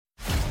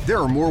There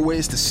are more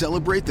ways to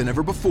celebrate than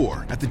ever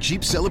before at the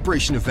Jeep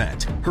Celebration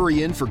event.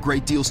 Hurry in for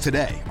great deals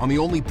today on the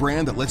only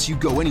brand that lets you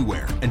go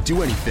anywhere and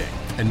do anything.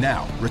 And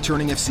now,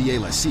 returning FCA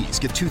lessees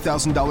get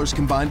 $2,000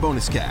 combined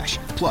bonus cash,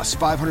 plus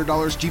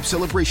 $500 Jeep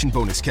Celebration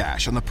bonus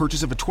cash on the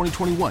purchase of a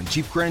 2021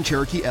 Jeep Grand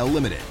Cherokee L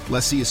Limited.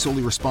 Lessee is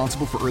solely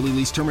responsible for early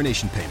lease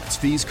termination payments,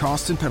 fees,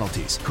 costs, and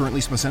penalties. Current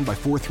lease must end by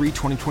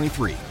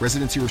 4/3/2023.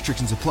 Residency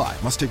restrictions apply.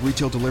 Must take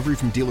retail delivery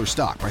from dealer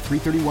stock by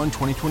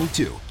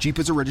 3/31/2022. Jeep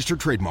is a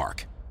registered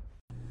trademark.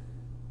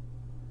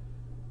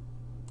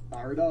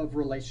 Art of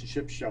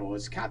Relationship Show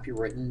is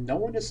copywritten. No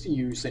one is to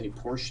use any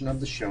portion of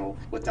the show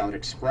without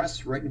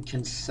express written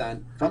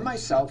consent from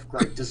myself,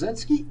 Greg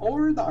Dazinski,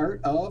 or the Art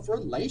of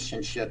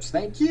Relationships.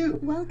 Thank you.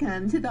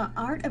 Welcome to the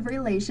Art of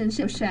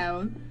Relationship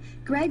Show.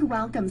 Greg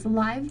welcomes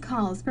live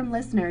calls from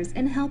listeners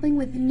in helping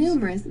with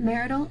numerous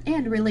marital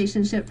and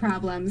relationship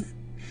problems.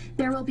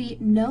 There will be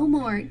no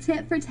more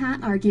tit-for-tat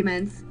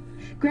arguments.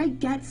 Greg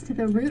gets to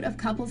the root of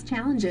couples'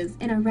 challenges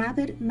in a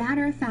rapid,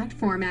 matter-of-fact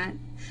format,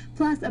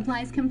 plus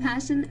applies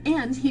compassion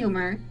and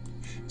humor.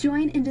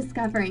 Join in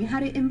discovering how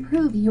to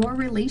improve your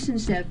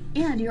relationship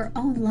and your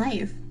own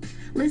life.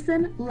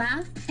 Listen,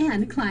 laugh,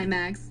 and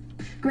climax.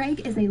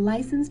 Greg is a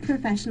licensed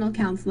professional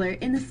counselor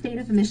in the state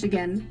of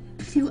Michigan.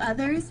 To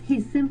others,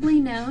 he's simply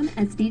known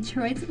as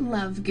Detroit's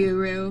love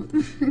guru.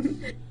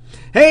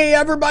 Hey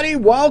everybody,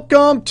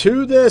 welcome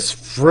to this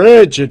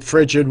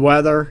frigid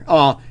weather.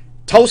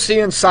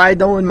 Toasty inside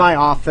though in my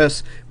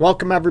office.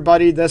 Welcome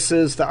everybody. This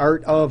is the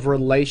Art of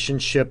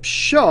Relationship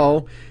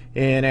Show.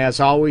 And as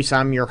always,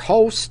 I'm your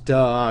host,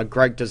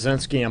 Greg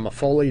Dazinski. I'm a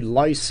fully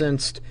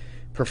licensed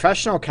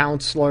professional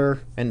counselor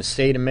in the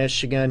state of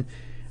Michigan,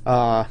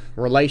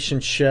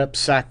 relationship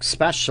sex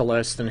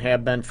specialist, and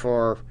have been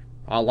for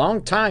a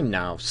long time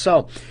now.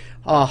 So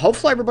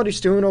hopefully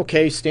everybody's doing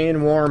okay,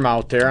 staying warm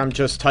out there. I'm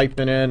just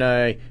typing in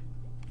a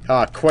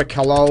quick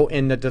hello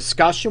in the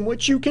discussion,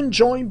 which you can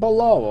join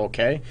below,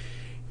 okay?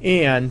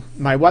 And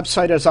my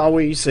website, as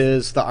always,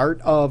 is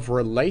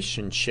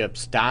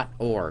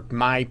theartofrelationships.org.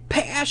 My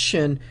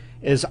passion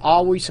is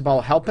always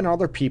about helping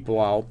other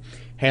people out,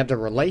 have the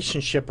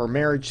relationship or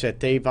marriage that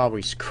they've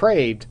always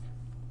craved,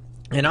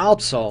 and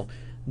also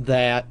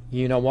that,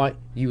 you know what,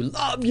 you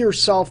love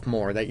yourself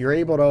more, that you're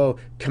able to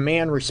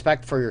command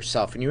respect for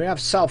yourself, and you have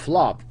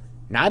self-love,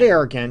 not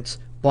arrogance,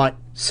 but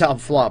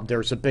self-love.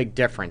 There's a big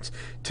difference.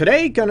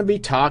 Today, going to be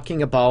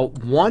talking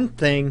about one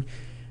thing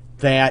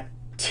that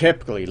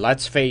typically,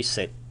 let's face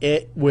it,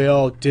 it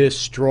will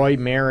destroy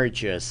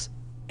marriages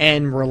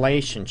and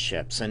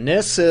relationships. And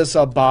this is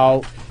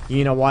about,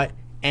 you know what,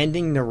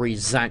 ending the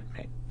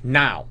resentment.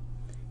 Now,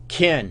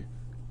 can,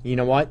 you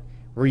know what,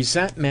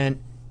 resentment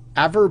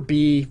ever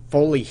be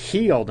fully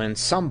healed in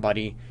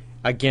somebody?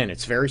 Again,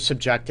 it's very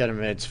subjective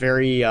and it's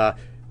very a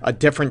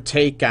different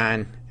take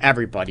on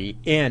everybody.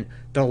 And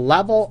the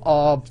level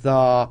of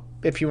the,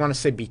 if you want to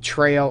say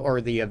betrayal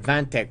or the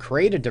event that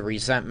created the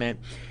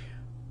resentment,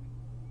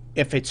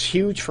 if it's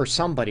huge for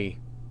somebody,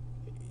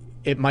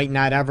 it might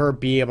not ever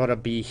be able to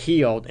be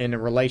healed in a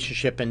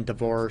relationship, and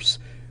divorce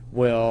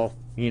will,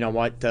 you know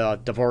what, the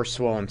divorce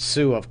will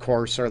ensue, of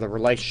course, or the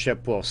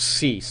relationship will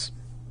cease.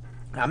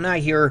 I'm not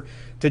here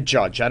to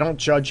judge. I don't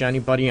judge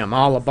anybody. I'm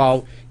all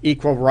about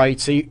equal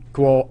rights,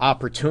 equal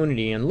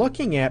opportunity, and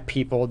looking at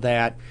people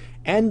that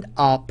end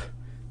up,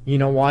 you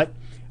know what,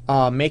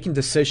 making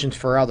decisions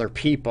for other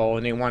people,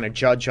 and they want to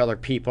judge other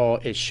people.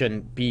 It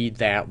shouldn't be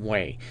that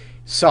way.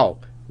 So,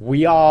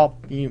 we all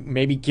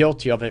may be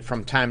guilty of it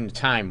from time to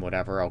time,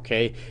 whatever,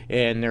 okay?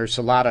 And there's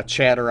a lot of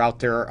chatter out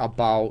there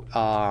about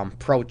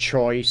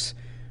pro-choice,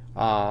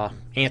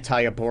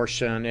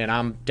 anti-abortion, and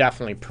I'm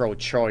definitely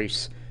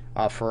pro-choice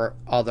for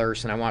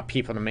others, and I want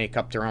people to make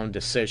up their own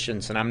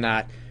decisions, and I'm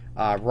not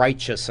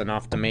righteous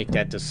enough to make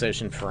that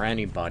decision for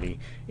anybody.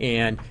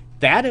 And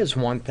that is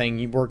one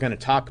thing we're going to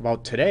talk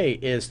about today,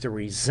 is the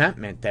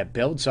resentment that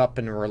builds up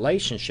in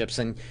relationships.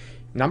 And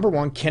number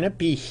one, can it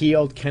be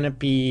healed? Can it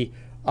be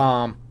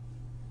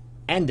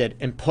ended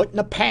and put in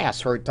the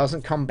past where it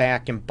doesn't come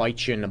back and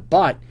bite you in the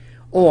butt?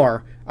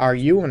 Or are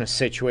you in a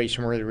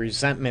situation where the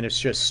resentment is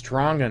just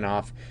strong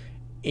enough,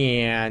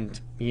 and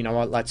you know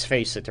what, let's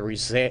face it,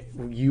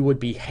 you would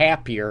be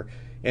happier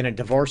in a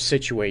divorce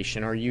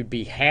situation, or you'd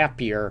be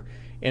happier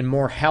and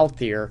more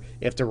healthier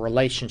if the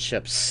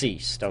relationship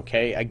ceased,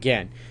 okay?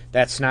 Again,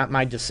 that's not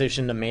my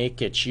decision to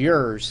make. It's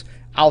yours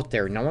out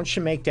there. No one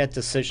should make that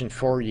decision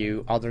for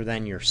you other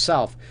than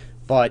yourself.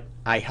 But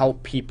I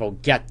help people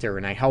get there,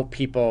 and I help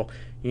people,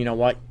 you know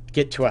what,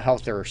 get to a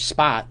healthier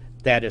spot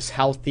that is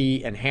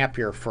healthy and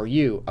happier for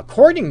you,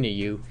 according to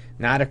you,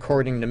 not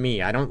according to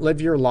me. I don't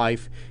live your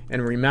life,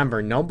 and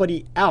remember,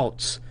 nobody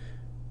else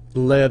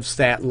lives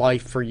that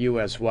life for you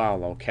as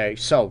well, okay?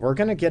 So we're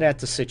going to get at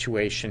the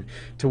situation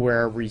to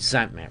where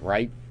resentment,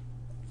 right?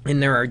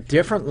 And there are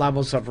different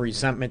levels of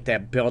resentment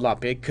that build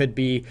up. It could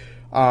be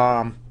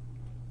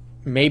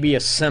maybe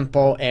as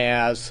simple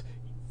as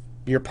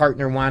your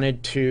partner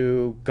wanted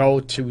to go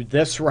to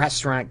this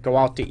restaurant, go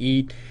out to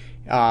eat,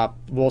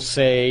 we'll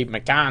say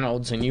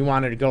McDonald's, and you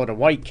wanted to go to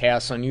White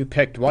Castle, and you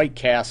picked White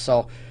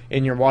Castle,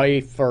 and your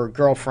wife or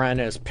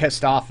girlfriend is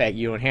pissed off at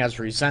you and has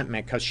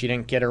resentment because she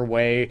didn't get her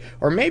way,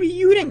 or maybe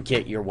you didn't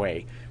get your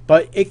way.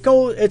 But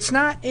it's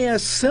not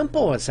as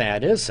simple as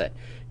that, is it?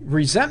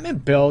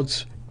 Resentment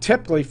builds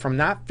typically from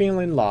not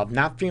feeling loved,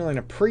 not feeling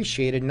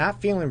appreciated,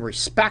 not feeling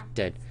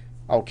respected.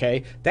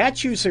 Okay,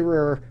 that's usually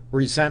where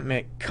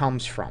resentment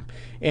comes from.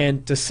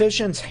 And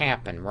decisions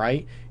happen,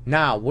 right?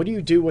 Now, what do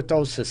you do with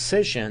those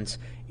decisions,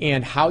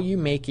 and how you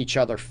make each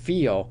other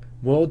feel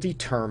will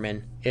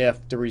determine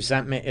if the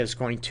resentment is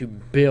going to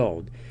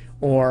build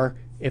or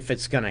if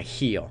it's going to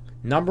heal.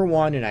 Number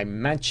one, and I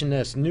mentioned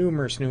this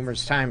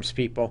numerous times,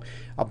 people,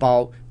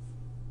 about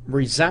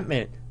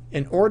resentment.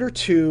 In order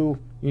to,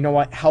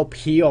 help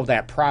heal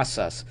that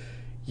process,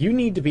 you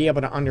need to be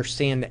able to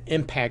understand the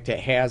impact it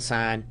has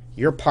on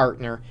your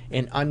partner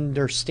and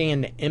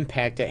understand the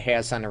impact it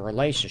has on a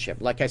relationship.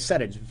 Like I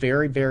said, it's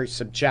very, very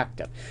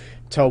subjective.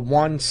 To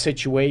one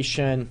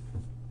situation,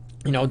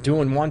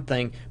 doing one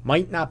thing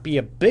might not be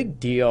a big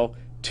deal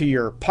to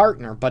your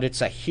partner, but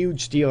it's a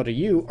huge deal to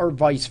you, or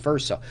vice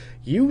versa.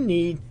 You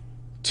need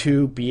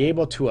to be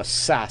able to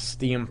assess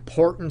the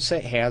importance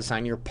it has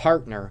on your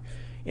partner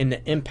and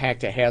the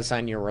impact it has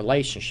on your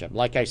relationship.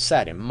 Like I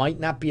said, it might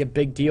not be a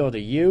big deal to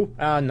you,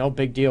 no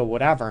big deal,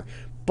 whatever,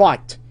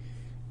 but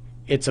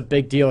it's a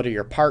big deal to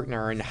your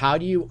partner. And how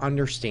do you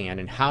understand,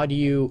 and how do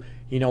you,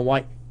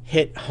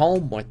 hit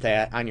home with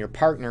that on your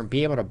partner and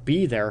be able to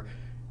be there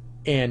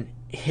and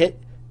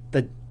hit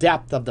the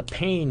depth of the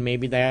pain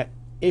maybe that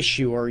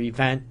issue or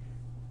event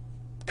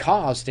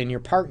caused in your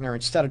partner,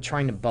 instead of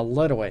trying to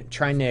belittle it,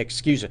 trying to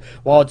excuse it.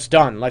 Well, it's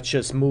done, let's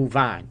just move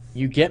on.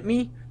 You get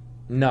me?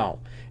 No,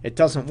 it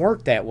doesn't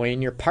work that way.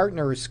 And your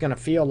partner is going to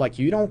feel like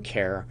you don't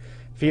care,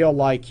 feel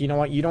like, you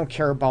don't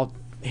care about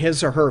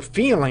his or her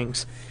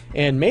feelings.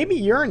 And maybe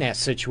you're in that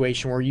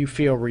situation where you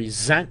feel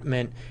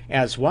resentment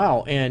as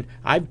well. And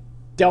I've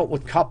dealt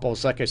with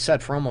couples, like I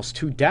said, for almost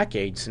 2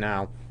 decades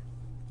now,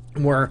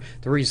 where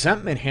the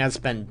resentment has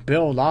been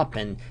built up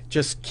and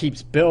just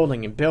keeps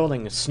building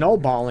and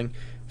snowballing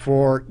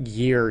for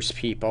years,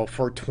 people,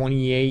 for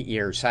 28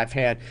 years. I've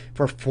had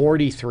for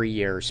 43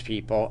 years,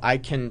 people. I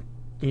can,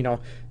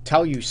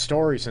 tell you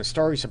stories and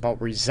stories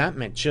about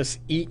resentment just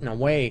eating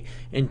away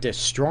and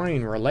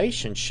destroying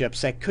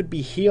relationships that could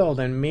be healed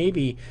and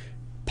maybe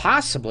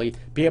possibly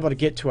be able to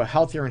get to a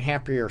healthier and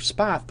happier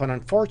spot. But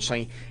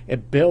unfortunately,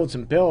 it builds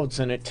and builds,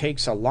 and it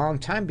takes a long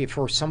time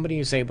before somebody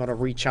is able to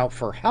reach out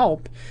for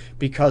help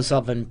because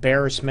of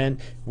embarrassment.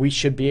 We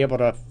should be able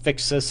to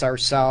fix this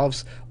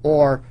ourselves,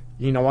 or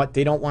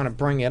they don't want to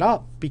bring it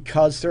up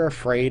because they're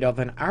afraid of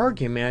an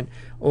argument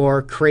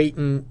or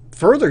creating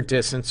further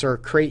distance or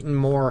creating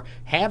more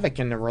havoc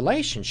in the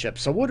relationship.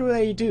 So what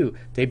do?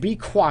 They be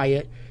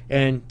quiet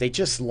and they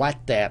just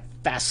let that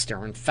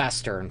fester and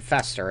fester and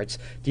fester. It's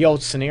the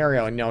old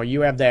scenario,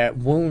 you have that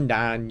wound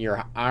on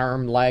your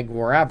arm, leg,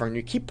 wherever, and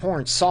you keep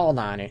pouring salt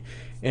on it,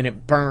 and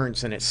it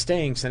burns and it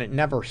stings and it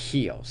never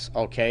heals,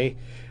 okay?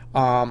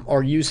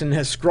 Or using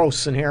this gross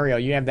scenario,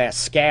 you have that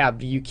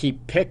scab you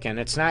keep picking,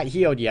 it's not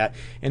healed yet,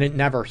 and it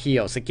never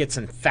heals, it gets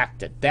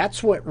infected.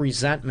 That's what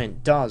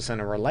resentment does in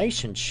a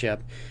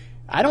relationship.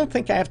 I don't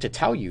think I have to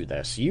tell you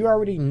this. You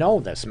already know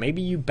this.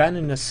 Maybe you've been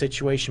in this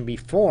situation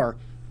before,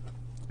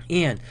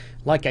 and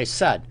like I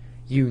said,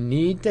 you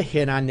need to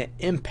hit on the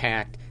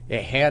impact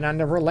it had on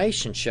the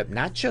relationship,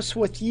 not just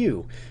with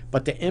you,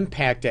 but the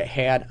impact it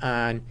had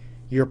on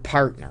your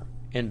partner,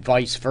 and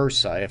vice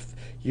versa. If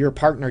your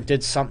partner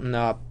did something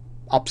to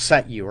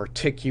upset you or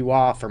tick you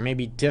off or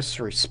maybe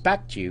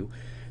disrespect you,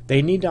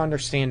 they need to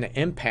understand the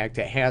impact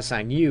it has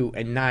on you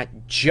and not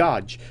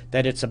judge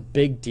that it's a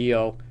big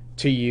deal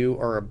to you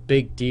or a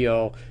big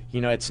deal,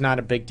 it's not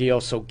a big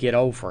deal, so get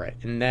over it.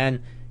 And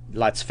then,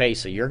 let's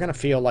face it, you're going to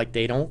feel like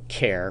they don't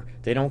care.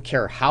 They don't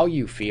care how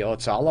you feel.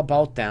 It's all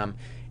about them.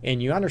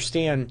 And you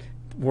understand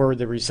where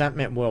the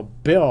resentment will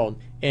build,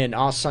 and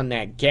all of a sudden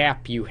that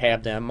gap you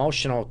have, the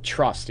emotional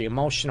trust, the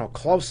emotional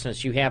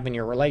closeness you have in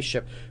your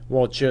relationship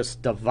will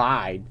just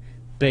divide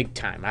big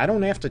time. I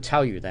don't have to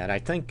tell you that. I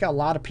think a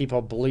lot of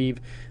people believe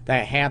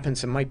that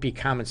happens. It might be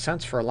common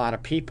sense for a lot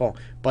of people.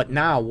 But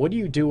now, what do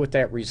you do with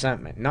that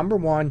resentment? Number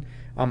one,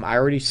 I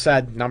already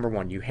said, number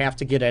one, you have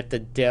to get at the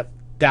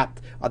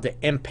depth of the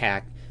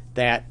impact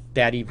that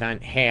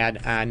event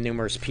had on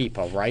numerous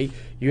people, right?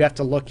 You have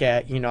to look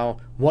at,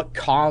 what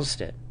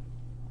caused it.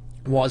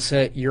 Was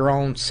it your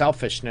own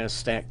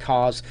selfishness that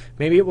caused,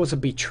 maybe it was a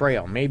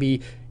betrayal,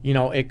 maybe,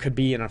 it could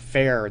be an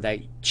affair that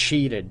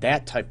cheated,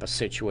 that type of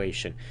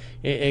situation.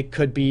 It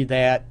could be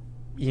that,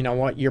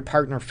 your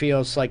partner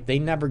feels like they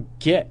never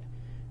get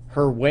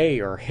her way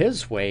or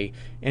his way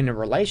in a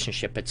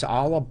relationship. It's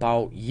all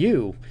about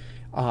you.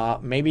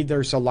 Maybe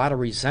there's a lot of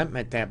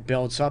resentment that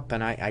builds up,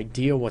 and I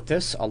deal with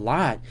this a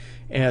lot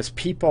as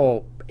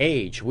people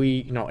age.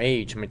 We,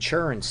 age,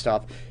 mature and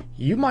stuff.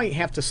 You might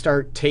have to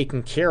start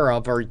taking care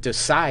of, or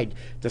decide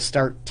to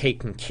start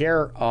taking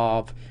care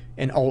of,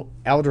 an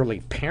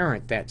elderly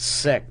parent that's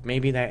sick,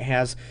 maybe that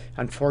has,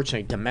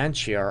 unfortunately,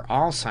 dementia or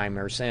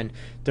Alzheimer's, and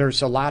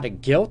there's a lot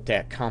of guilt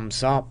that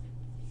comes up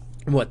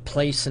with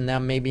placing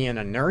them maybe in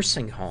a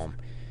nursing home.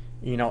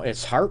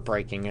 It's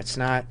heartbreaking. It's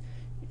not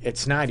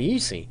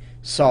easy.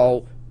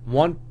 So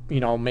one,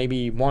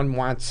 maybe one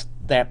wants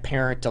that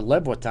parent to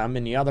live with them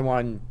and the other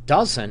one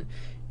doesn't,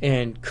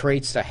 and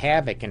creates the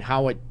havoc and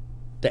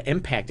the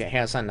impact it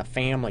has on the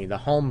family, the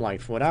home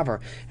life,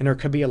 whatever. And there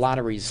could be a lot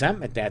of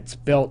resentment that's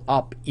built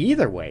up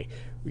either way.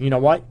 You know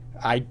what?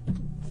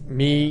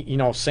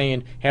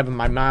 Saying having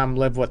my mom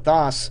live with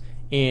us,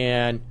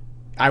 and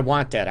I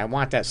want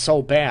that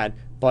so bad,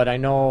 but I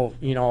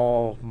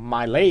know,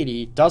 my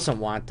lady doesn't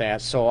want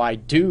that, so I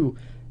do,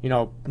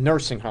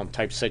 nursing home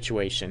type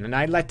situation. And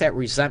I let that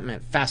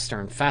resentment fester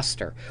and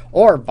fester.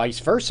 Or vice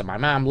versa. My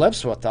mom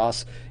lives with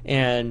us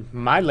and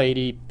my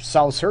lady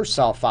sells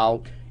herself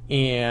out,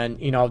 and,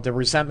 the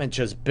resentment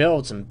just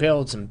builds and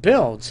builds and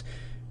builds.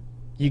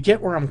 You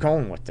get where I'm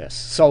going with this.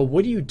 So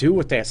what do you do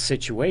with that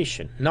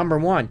situation? Number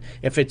one,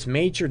 if it's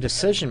major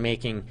decision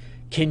making,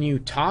 can you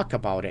talk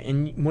about it?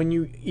 And when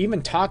you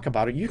even talk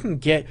about it, you can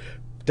get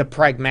the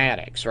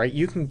pragmatics, right?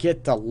 You can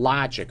get the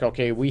logic.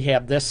 Okay, we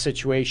have this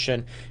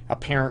situation, a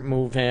parent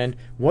move in.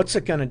 What's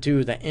it going to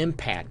do, the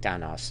impact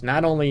on us?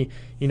 Not only,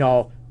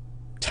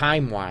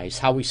 time-wise,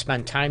 how we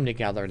spend time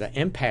together, the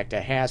impact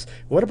it has.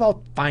 What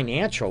about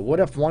financial? What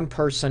if one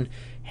person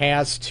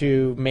has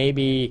to,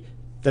 maybe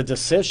the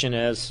decision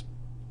is,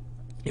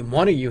 and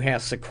one of you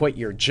has to quit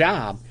your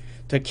job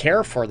to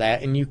care for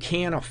that, and you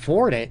can't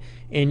afford it,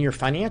 and your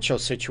financial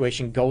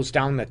situation goes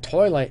down the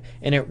toilet,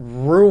 and it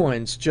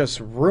just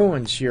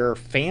ruins your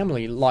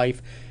family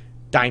life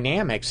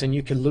dynamics, and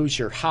you could lose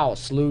your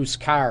house, lose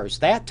cars,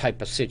 that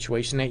type of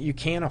situation that you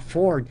can't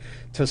afford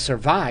to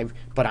survive.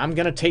 But I'm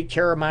going to take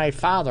care of my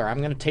father, I'm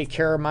going to take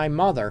care of my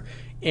mother,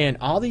 and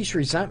all these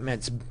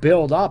resentments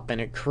build up,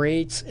 and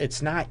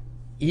it's not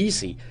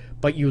easy.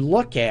 But you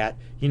look at,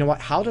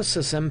 how does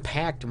this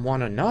impact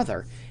one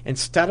another?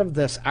 Instead of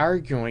this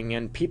arguing,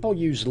 and people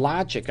use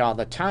logic all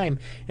the time,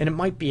 and it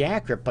might be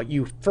accurate, but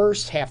you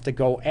first have to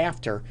go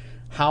after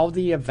how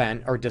the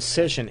event or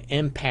decision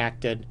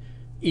impacted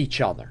each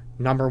other.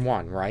 Number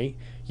one, right?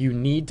 You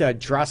need to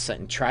address it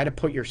and try to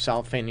put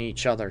yourself in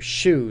each other's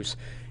shoes.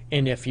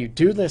 And if you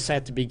do this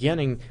at the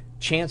beginning,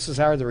 chances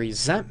are the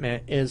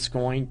resentment is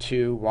going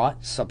to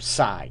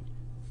subside.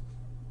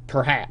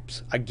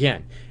 Perhaps.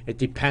 Again, it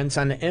depends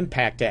on the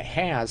impact it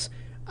has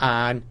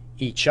on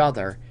each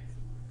other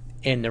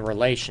in the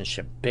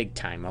relationship, big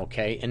time,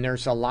 okay? And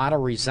there's a lot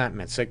of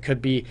resentments. It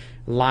could be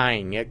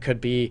lying. It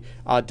could be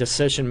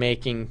decision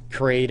making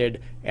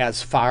created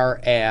as far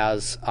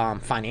as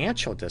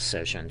financial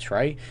decisions,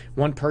 right?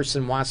 One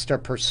person wants to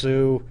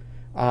pursue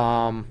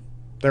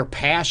their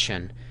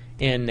passion,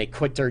 and they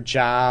quit their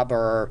job,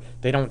 or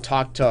they don't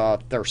talk to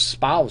their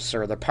spouse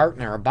or their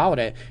partner about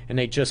it, and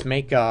they just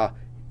make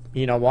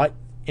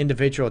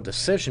individual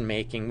decision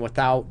making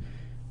without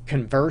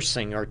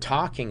conversing or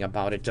talking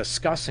about it,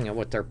 discussing it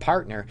with their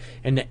partner,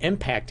 and the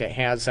impact it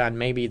has on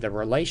maybe the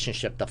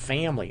relationship, the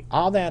family,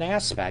 all that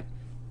aspect.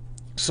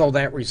 So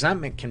that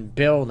resentment can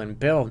build and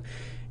build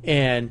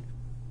and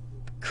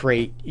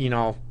create,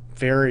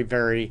 very,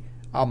 very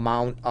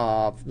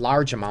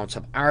large amounts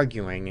of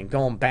arguing and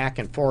going back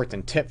and forth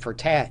and tit for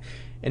tat.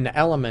 And the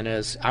element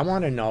is, I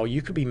want to know,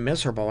 you could be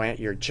miserable at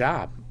your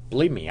job.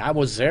 Believe me, I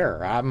was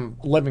there. I'm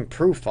living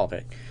proof of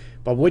it.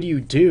 But what do you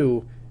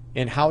do,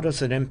 and how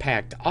does it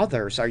impact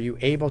others? Are you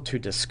able to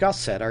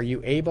discuss it? Are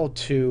you able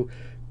to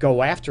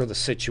go after the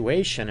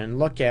situation and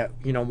look at,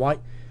 I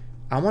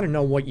want to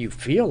know what you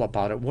feel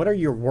about it. What are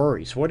your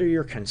worries? What are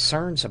your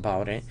concerns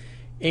about it?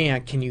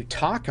 And can you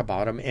talk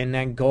about them and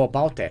then go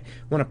about that?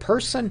 When a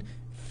person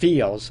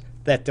feels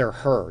that they're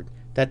heard,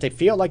 that they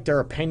feel like their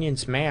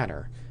opinions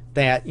matter,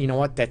 that,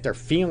 that their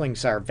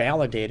feelings are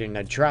validated and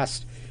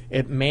addressed,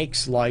 it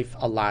makes life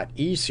a lot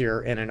easier,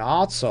 and it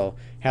also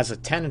has a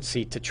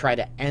tendency to try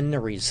to end the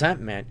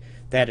resentment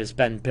that has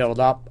been built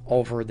up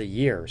over the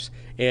years.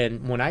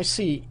 And when I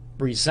see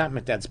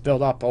resentment that's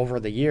built up over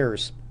the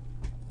years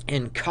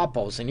in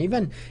couples, and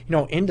even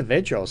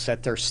individuals,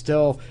 that they're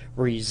still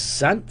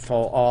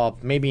resentful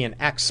of maybe an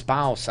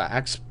ex-spouse, an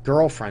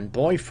ex-girlfriend,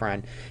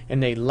 boyfriend,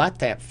 and they let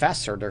that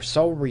fester, they're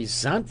so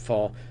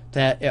resentful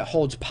that it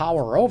holds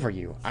power over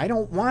you. I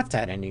don't want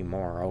that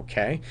anymore,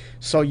 okay?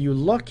 So you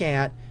look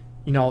at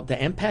the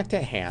impact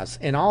it has,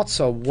 and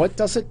also what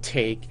does it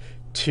take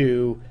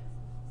to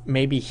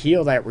maybe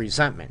heal that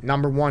resentment.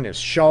 Number one is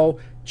show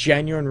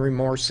genuine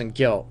remorse and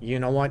guilt. You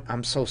know what?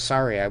 I'm so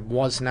sorry.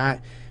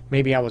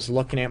 Maybe I was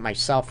looking at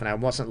myself and I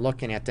wasn't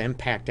looking at the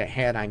impact it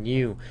had on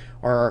you,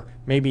 or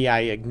maybe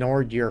I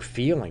ignored your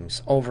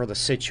feelings over the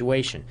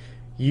situation.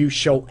 You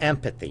show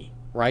empathy,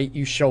 right?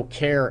 You show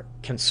care,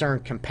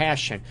 concern,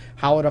 compassion,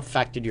 how it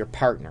affected your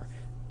partner.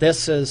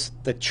 This is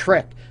the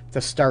trick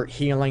to start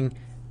healing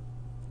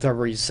the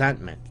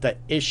resentment, the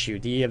issue,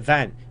 the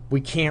event.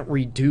 We can't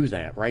redo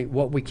that, right?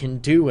 What we can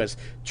do is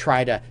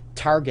try to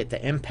target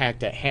the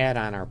impact it had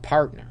on our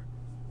partner.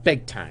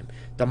 Big time.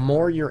 The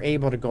more you're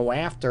able to go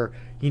after,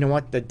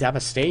 the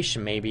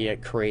devastation maybe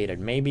it created,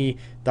 maybe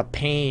the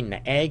pain,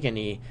 the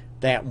agony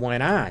that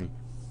went on,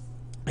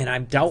 And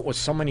I've dealt with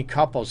so many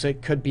couples.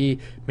 It could be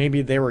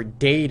maybe they were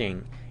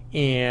dating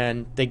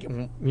and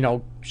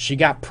she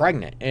got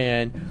pregnant,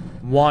 and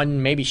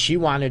maybe she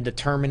wanted to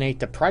terminate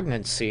the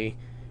pregnancy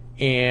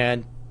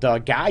and the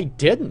guy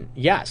didn't.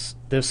 Yes,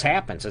 this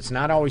happens. It's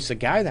not always the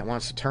guy that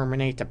wants to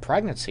terminate the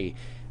pregnancy.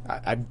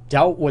 I've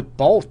dealt with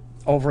both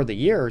over the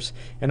years.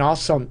 And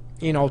also,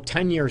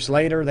 10 years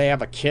later, they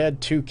have a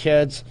kid, 2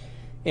 kids,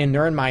 and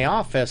they're in my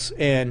office,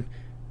 and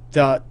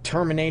the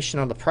termination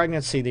of the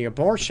pregnancy, the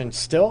abortion,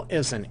 still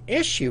is an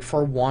issue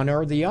for one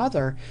or the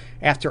other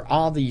after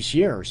all these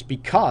years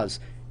because,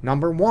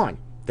 number one,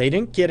 they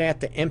didn't get at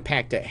the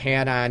impact it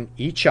had on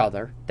each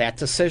other, that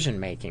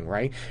decision-making,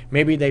 right?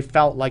 Maybe they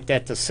felt like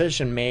that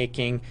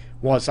decision-making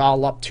was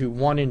all up to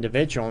one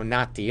individual and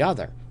not the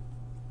other.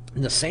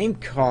 And the same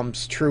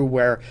comes true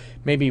where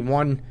maybe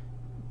one,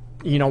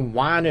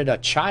 wanted a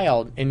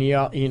child and,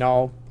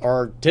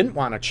 or didn't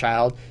want a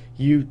child.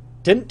 You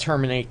didn't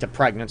terminate the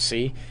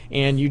pregnancy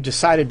and you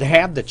decided to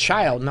have the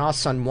child, and all of a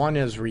sudden one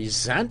is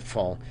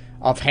resentful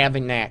of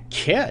having that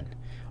kid.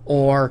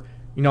 Or,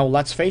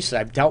 let's face it,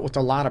 I've dealt with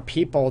a lot of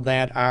people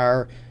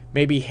that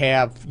maybe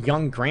have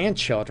young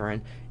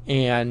grandchildren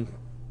and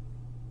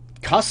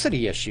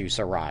custody issues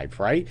arrive,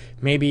 right?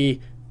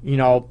 Maybe,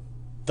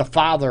 the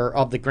father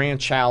of the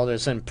grandchild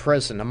is in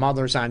prison, the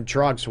mother's on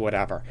drugs,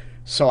 whatever.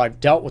 So I've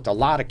dealt with a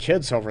lot of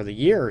kids over the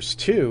years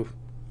too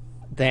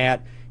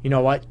that,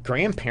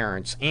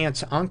 grandparents,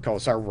 aunts,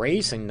 uncles are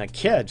raising the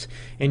kids,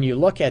 and you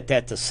look at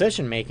that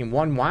decision making,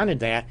 one wanted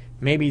that,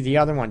 maybe the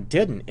other one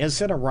didn't.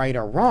 Is it a right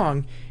or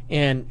wrong?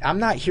 And I'm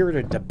not here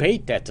to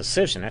debate that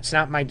decision. It's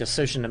not my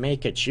decision to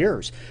make, it's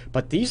yours.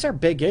 But these are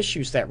big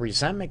issues that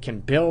resentment can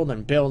build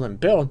and build and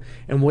build,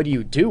 and what do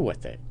you do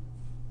with it?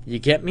 You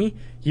get me?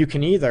 You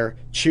can either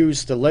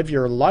choose to live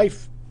your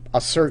life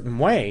a certain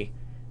way,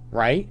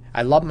 right?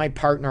 I love my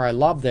partner, I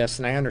love this,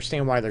 and I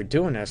understand why they're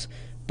doing this.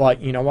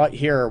 But you know what?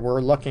 Here,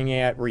 we're looking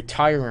at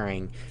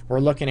retiring. We're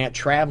looking at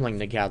traveling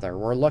together.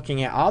 We're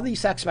looking at all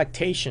these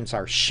expectations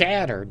are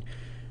shattered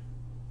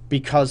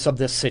because of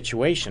this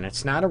situation.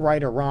 It's not a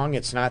right or wrong.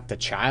 It's not the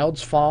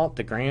child's fault,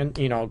 the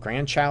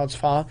grandchild's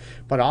fault.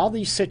 But all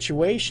these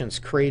situations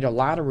create a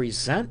lot of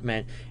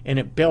resentment, and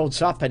it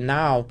builds up. And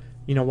now,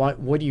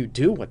 what do you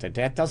do with it?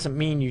 That doesn't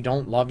mean you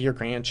don't love your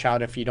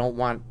grandchild if you don't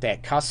want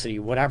that custody,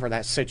 whatever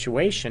that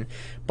situation.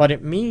 But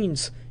it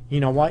means,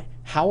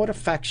 how it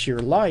affects your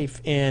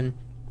life and,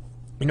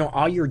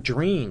 all your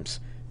dreams.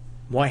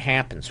 What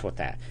happens with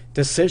that?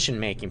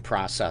 Decision-making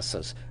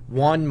processes.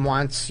 One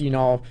wants,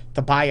 to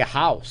buy a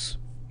house,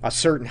 a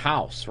certain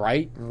house,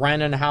 right?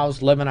 Rent in a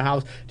house, live in a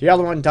house. The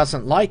other one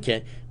doesn't like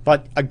it,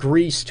 but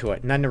agrees to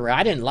it. And then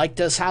I didn't like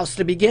this house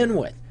to begin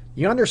with.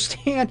 You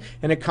understand?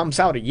 And it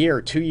comes out a year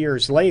or 2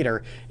 years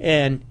later,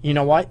 and you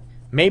know what?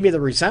 Maybe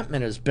the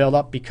resentment is built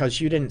up because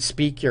you didn't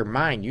speak your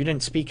mind. You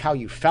didn't speak how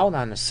you felt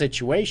on the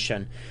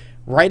situation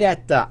right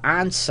at the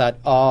onset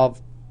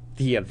of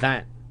the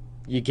event.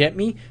 You get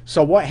me?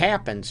 So what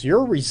happens?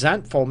 You're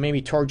resentful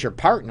maybe towards your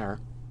partner,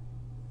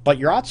 but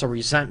you're also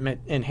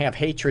resentment and have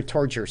hatred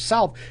towards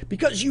yourself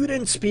because you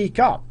didn't speak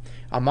up.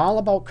 I'm all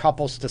about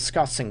couples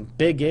discussing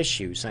big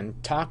issues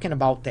and talking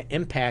about the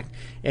impact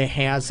it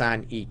has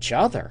on each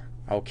other.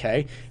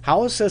 Okay?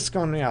 How is this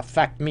going to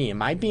affect me?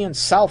 Am I being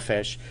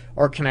selfish,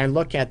 or can I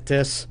look at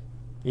this,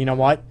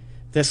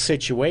 this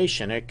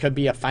situation? It could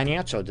be a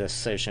financial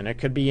decision. It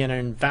could be an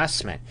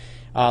investment.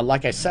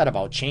 Like I said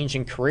about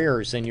changing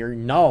careers, and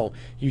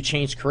you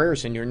change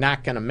careers and you're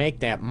not going to make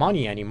that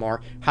money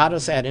anymore. How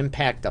does that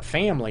impact the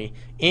family?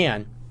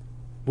 And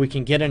we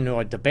can get into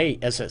a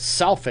debate. Is it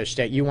selfish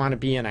that you want to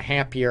be in a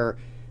happier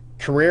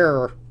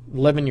career,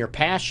 living your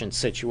passion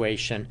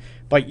situation,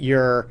 but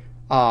your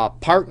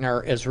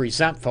partner is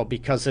resentful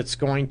because it's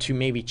going to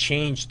maybe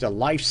change the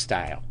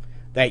lifestyle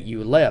that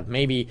you live?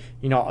 Maybe,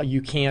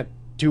 you can't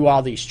do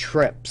all these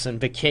trips and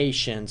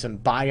vacations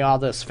and buy all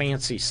this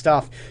fancy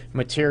stuff,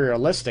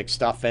 materialistic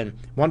stuff, and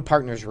one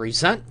partner's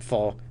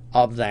resentful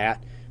of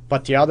that,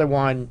 but the other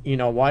one,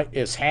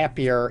 is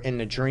happier in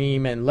the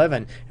dream and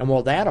living. And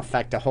will that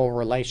affect the whole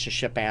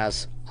relationship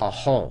as a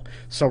whole?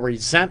 So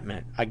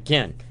resentment,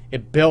 again,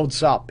 it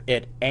builds up,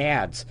 it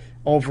adds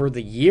over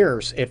the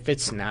years if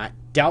it's not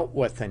dealt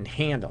with and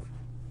handled.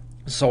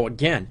 So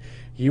again,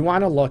 you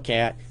want to look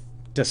at,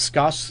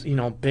 discuss,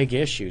 big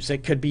issues.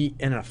 It could be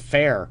an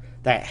affair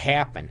that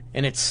happened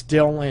and it's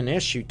still an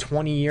issue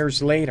 20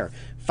 years later,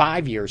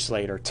 5 years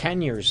later,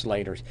 10 years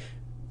later.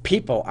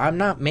 People, I'm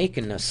not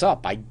making this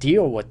up. I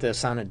deal with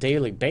this on a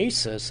daily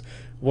basis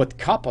with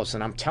couples,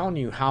 and I'm telling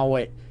you how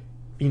it,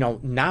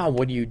 now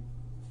what do you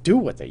do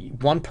with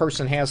it? One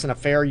person has an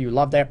affair, you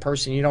love that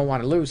person, you don't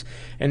want to lose,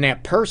 and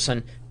that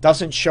person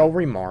doesn't show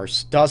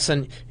remorse,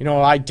 doesn't,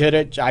 I did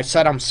it, I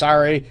said I'm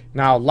sorry,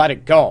 now let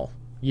it go.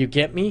 You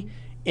get me?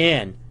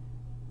 And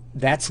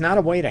that's not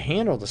a way to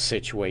handle the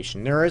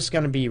situation. There is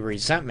going to be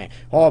resentment.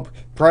 Oh,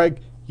 Greg,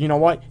 you know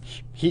what?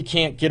 He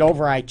can't get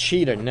over I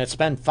cheated, and it's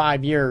been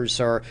 5 years,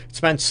 or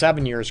it's been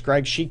 7 years,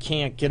 Greg. She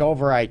can't get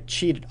over I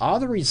cheated. All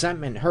the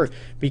resentment hurt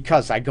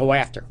because I go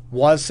after.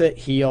 Was it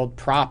healed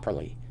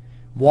properly?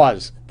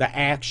 was the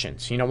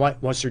actions. You know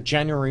what? Was there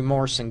genuine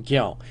remorse and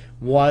guilt?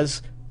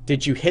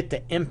 Did you hit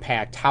the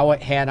impact how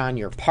it had on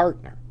your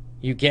partner?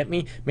 You get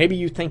me? Maybe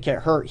you think it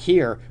hurt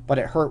here, but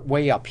it hurt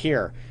way up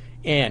here.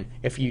 And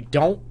if you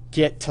don't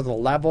get to the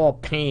level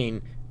of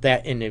pain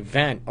that an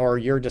event or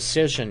your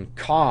decision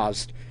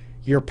caused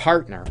your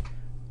partner,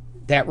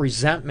 that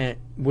resentment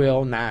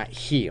will not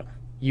heal.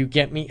 You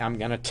get me? I'm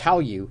going to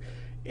tell you,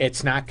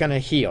 it's not going to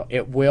heal.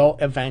 It will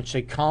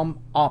eventually come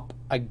up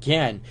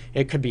again.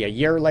 It could be a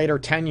year later,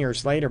 10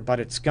 years later, but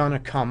it's going to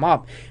come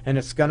up, and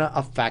it's going to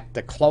affect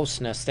the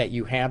closeness that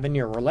you have in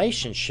your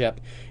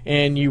relationship.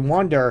 And you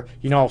wonder,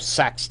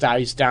 sex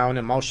dies down,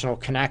 emotional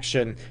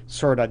connection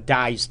sort of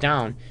dies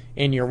down,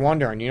 and you're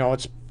wondering,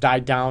 it's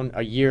died down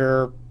a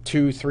year,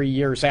 2, 3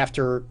 years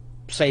after,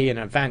 say, an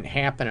event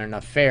happened, an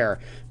affair,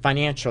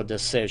 financial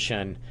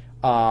decision,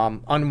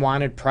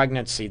 unwanted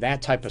pregnancy,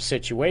 that type of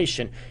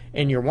situation,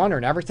 and you're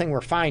wondering, everything we're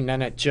fine,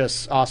 then it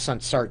just all of a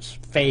sudden starts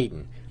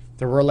fading.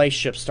 The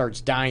relationship starts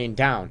dying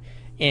down,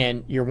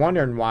 and you're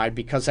wondering why,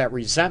 because that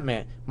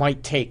resentment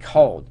might take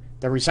hold.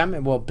 The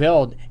resentment will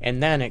build,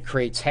 and then it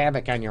creates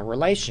havoc on your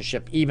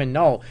relationship, even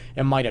though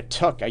it might have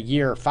took a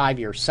year, 5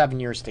 years, 7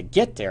 years to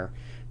get there.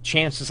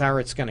 Chances are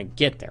it's going to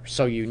get there.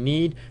 So you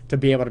need to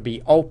be able to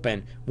be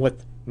open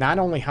with not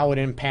only how it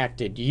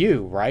impacted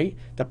you, right?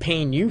 The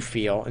pain you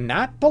feel, and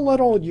not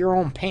belittle your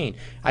own pain.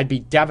 I'd be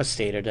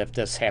devastated if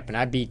this happened.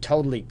 I'd be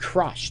totally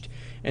crushed.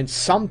 And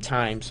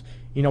sometimes,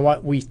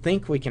 we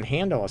think we can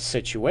handle a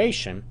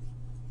situation,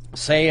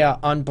 say an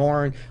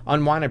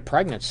unwanted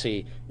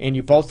pregnancy, and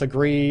you both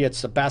agree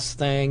it's the best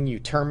thing, you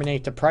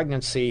terminate the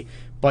pregnancy,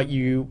 but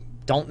you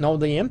don't know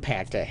the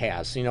impact it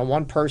has.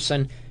 One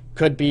person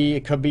could be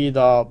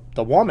the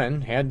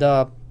woman had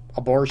the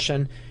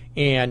abortion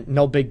and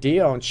no big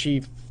deal, and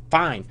she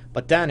fine.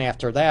 But then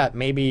after that,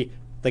 maybe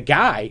the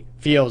guy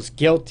feels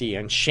guilty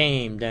and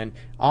shamed and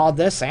all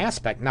this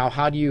aspect. Now,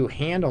 how do you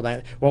handle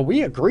that? Well,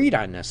 we agreed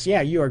on this.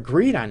 Yeah, you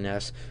agreed on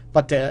this,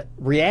 but the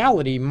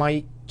reality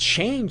might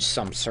change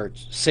some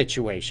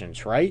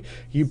situations, right?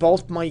 You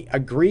both might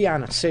agree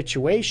on a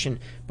situation,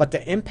 but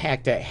the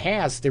impact it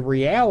has, the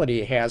reality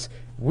it has,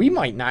 we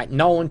might not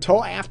know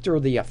until after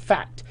the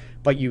effect.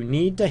 But you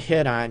need to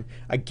hit on,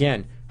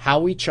 again,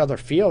 how each other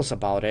feels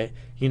about it,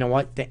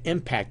 the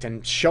impact,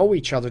 and show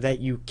each other that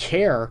you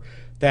care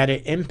that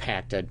it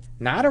impacted.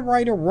 Not a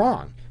right or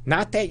wrong.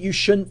 Not that you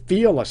shouldn't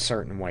feel a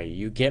certain way.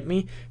 You get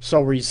me?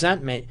 So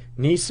resentment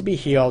needs to be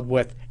healed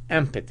with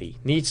empathy,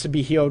 needs to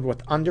be healed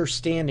with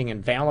understanding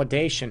and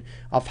validation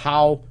of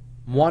how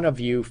one of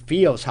you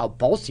feels, how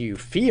both of you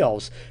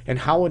feels, and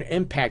how it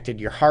impacted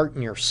your heart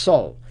and your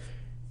soul.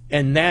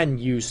 And then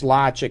use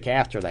logic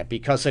after that.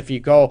 Because if you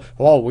go,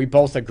 we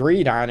both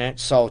agreed on it,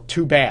 so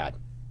too bad.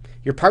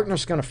 Your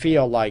partner's going to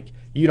feel like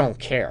you don't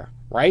care,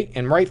 right?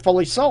 And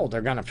rightfully so,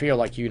 they're going to feel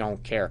like you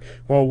don't care.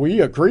 Well,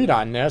 we agreed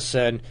on this,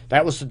 and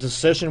that was the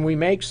decision we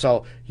make,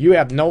 so you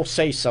have no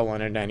say-so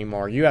in it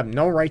anymore. You have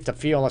no right to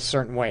feel a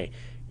certain way.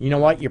 You know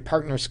what? Your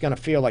partner's going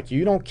to feel like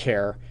you don't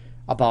care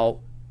about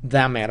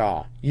them at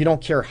all. You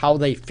don't care how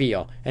they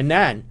feel. And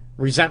then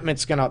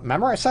resentment's going to,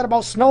 remember I said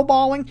about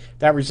snowballing?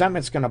 That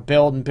resentment's going to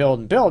build and build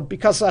and build,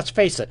 because let's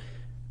face it,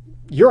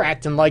 you're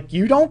acting like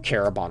you don't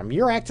care about them.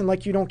 You're acting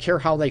like you don't care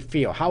how they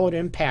feel, how it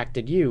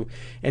impacted you,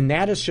 and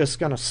that is just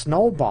going to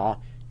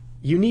snowball.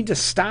 You need to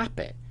stop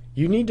it.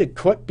 You need to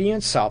quit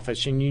being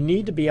selfish, and you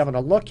need to be able to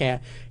look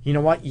at,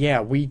 yeah,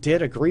 we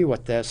did agree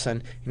with this,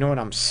 and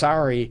I'm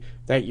sorry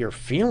that you're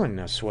feeling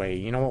this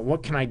way.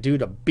 What can I do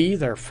to be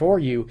there for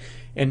you,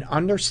 and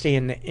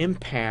understand the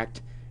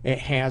impact it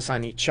has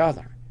on each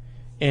other.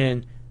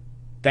 And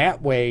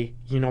that way,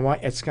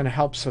 it's going to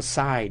help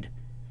subside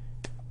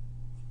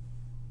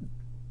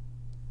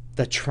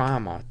the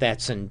trauma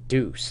that's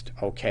induced,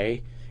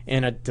 okay,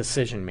 in a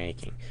decision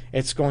making.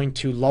 It's going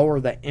to lower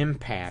the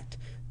impact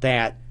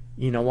that,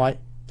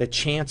 the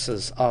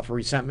chances of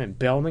resentment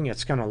building,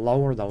 it's going to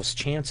lower those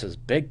chances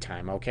big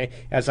time, okay,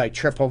 as I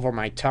trip over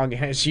my tongue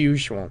as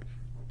usual.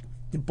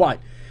 But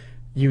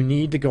you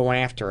need to go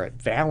after it.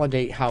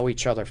 Validate how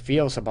each other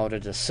feels about a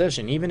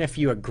decision. Even if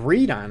you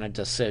agreed on a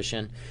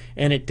decision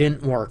and it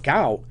didn't work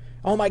out,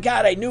 oh my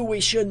God, I knew we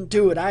shouldn't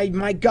do it.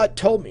 My gut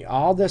told me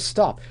all this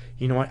stuff.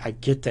 I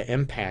get the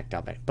impact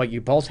of it. But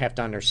you both have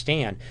to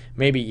understand,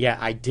 maybe, yeah,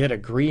 I did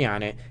agree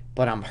on it,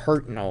 but I'm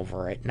hurting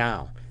over it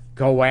now.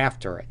 Go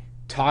after it.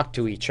 Talk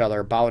to each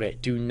other about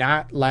it. Do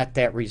not let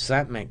that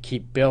resentment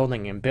keep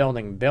building and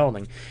building and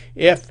building.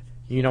 If,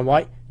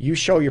 you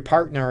show your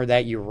partner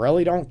that you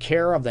really don't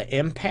care of the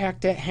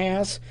impact it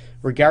has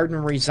regarding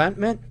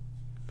resentment,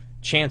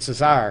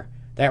 chances are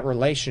that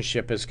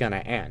relationship is going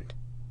to end.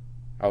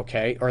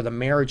 Okay? Or the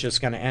marriage is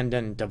going to end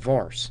in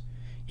divorce.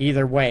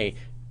 Either way,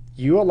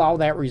 you allow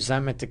that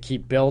resentment to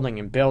keep building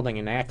and building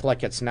and act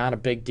like it's not a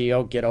big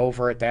deal, get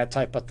over it, that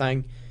type of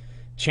thing,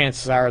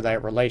 chances are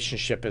that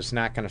relationship is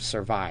not going to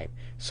survive.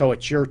 So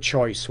it's your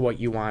choice what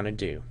you want to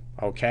do.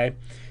 Okay?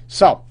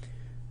 So,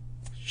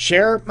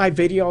 share my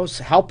videos,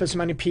 help as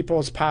many people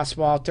as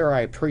possible out there.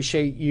 I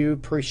appreciate you,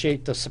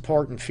 appreciate the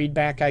support and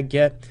feedback I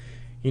get.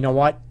 You know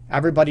what?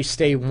 everybody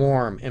stay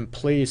warm, and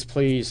please,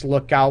 please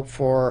look out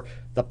for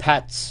the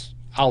pets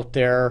out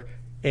there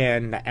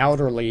and the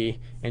elderly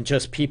and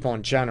just people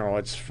in general.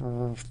 It's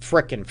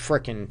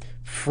frickin'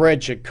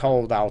 frigid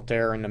cold out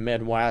there in the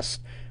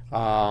Midwest.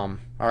 Or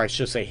I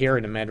should say here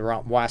in the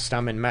Midwest.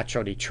 I'm in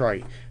Metro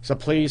Detroit. So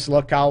please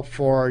look out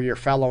for your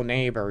fellow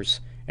neighbors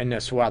in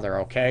this weather,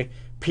 okay?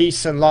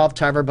 Peace and love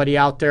to everybody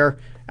out there.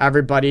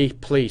 Everybody,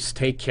 please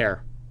take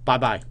care.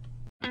 Bye-bye.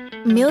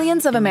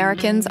 Millions of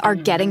Americans are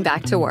getting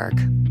back to work.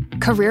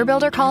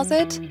 CareerBuilder calls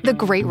it the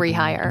Great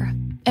Rehire.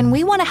 And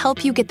we want to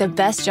help you get the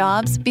best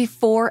jobs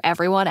before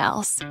everyone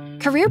else.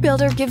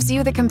 CareerBuilder gives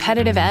you the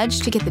competitive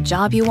edge to get the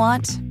job you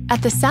want,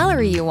 at the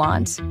salary you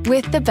want,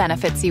 with the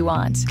benefits you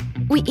want.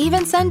 We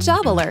even send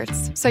job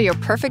alerts, so your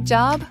perfect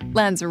job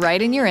lands right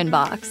in your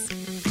inbox.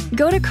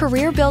 Go to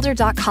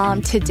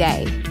CareerBuilder.com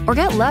today, or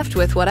get left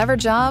with whatever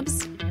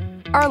jobs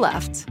are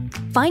left.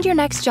 Find your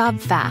next job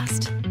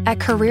fast at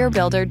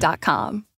CareerBuilder.com.